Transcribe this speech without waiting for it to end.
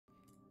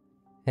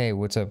Hey,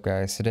 what's up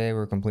guys? Today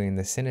we're completing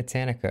the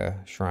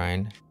Sinatanika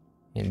Shrine.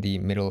 In the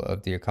middle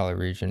of the Akala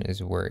region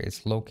is where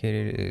it's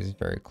located. It is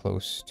very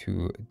close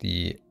to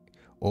the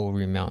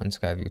Ori Mountain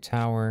Skyview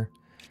Tower.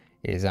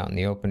 It is out in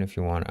the open. If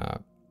you want to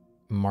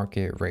mark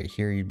it right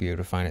here, you'd be able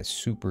to find it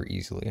super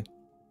easily.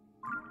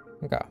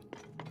 Okay.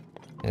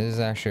 This is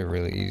actually a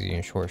really easy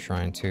and short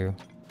shrine too.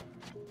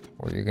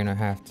 What you're gonna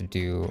have to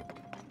do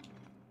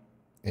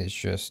is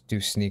just do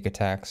sneak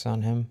attacks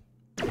on him,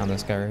 on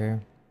this guy right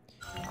here.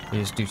 You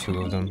just do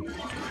 2 of them.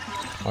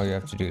 All you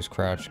have to do is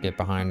crouch, get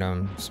behind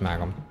him, smack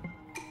him.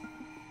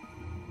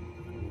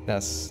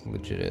 That's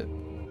legit it.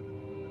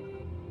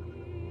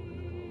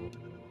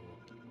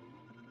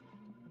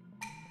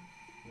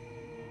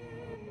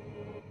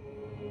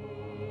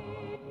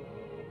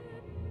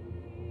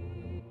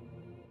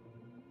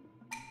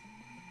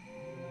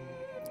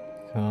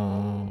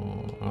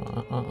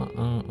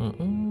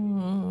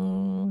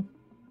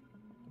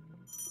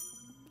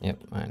 Yep,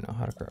 I know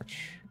how to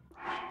crouch.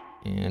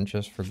 And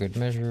just for good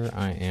measure,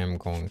 I am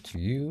going to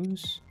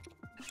use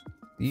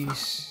the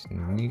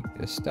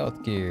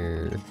stealth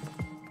gear.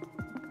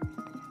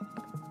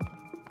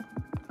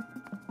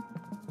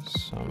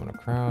 So I'm gonna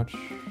crouch.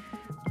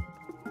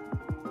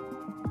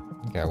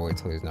 Gotta wait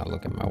till he's not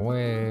looking my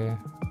way.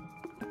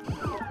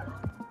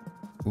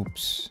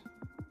 Oops.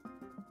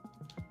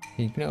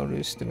 He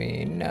noticed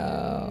me.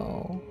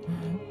 No.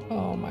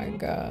 Oh my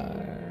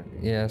god.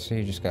 Yeah, so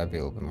you just gotta be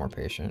a little bit more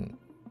patient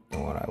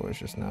than what I was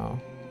just now.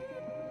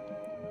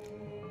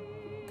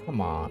 Come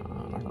on,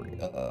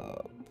 hurry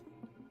up.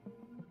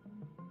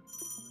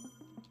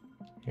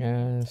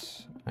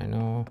 Yes, I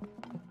know.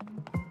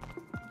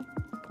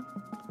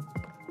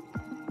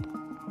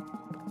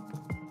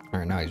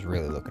 Alright, now he's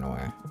really looking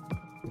away.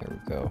 There we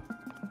go.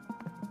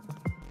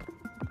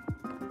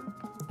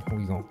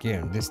 We gonna get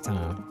him this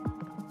time.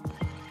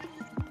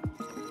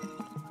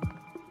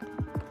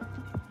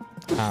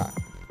 Ah,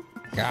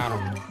 got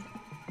him.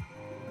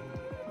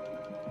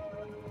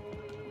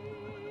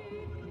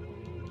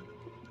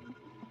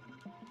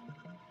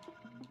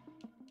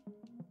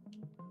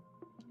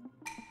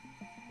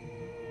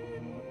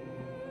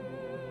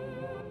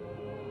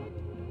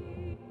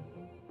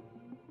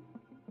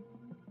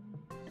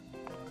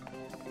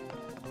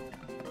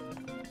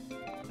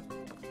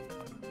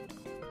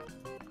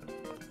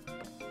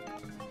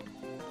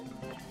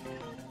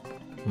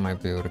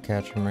 Might be able to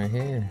catch him right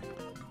here.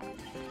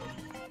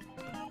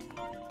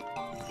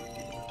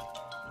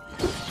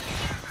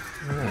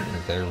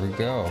 Right, there we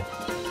go.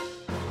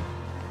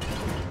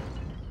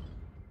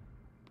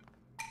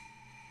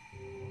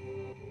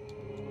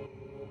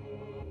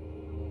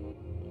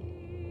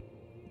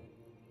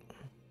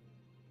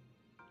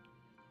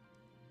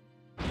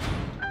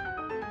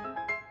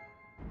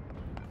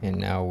 And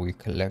now we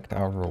collect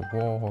our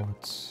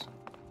rewards.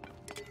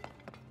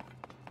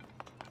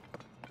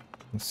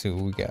 Let's see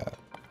what we got.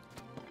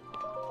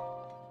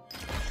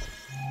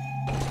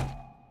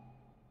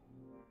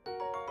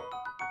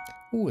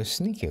 Ooh, a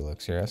sneaky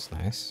elixir, that's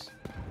nice.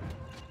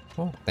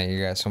 Well, thank you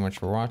guys so much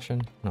for watching,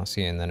 and I'll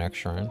see you in the next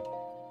shrine.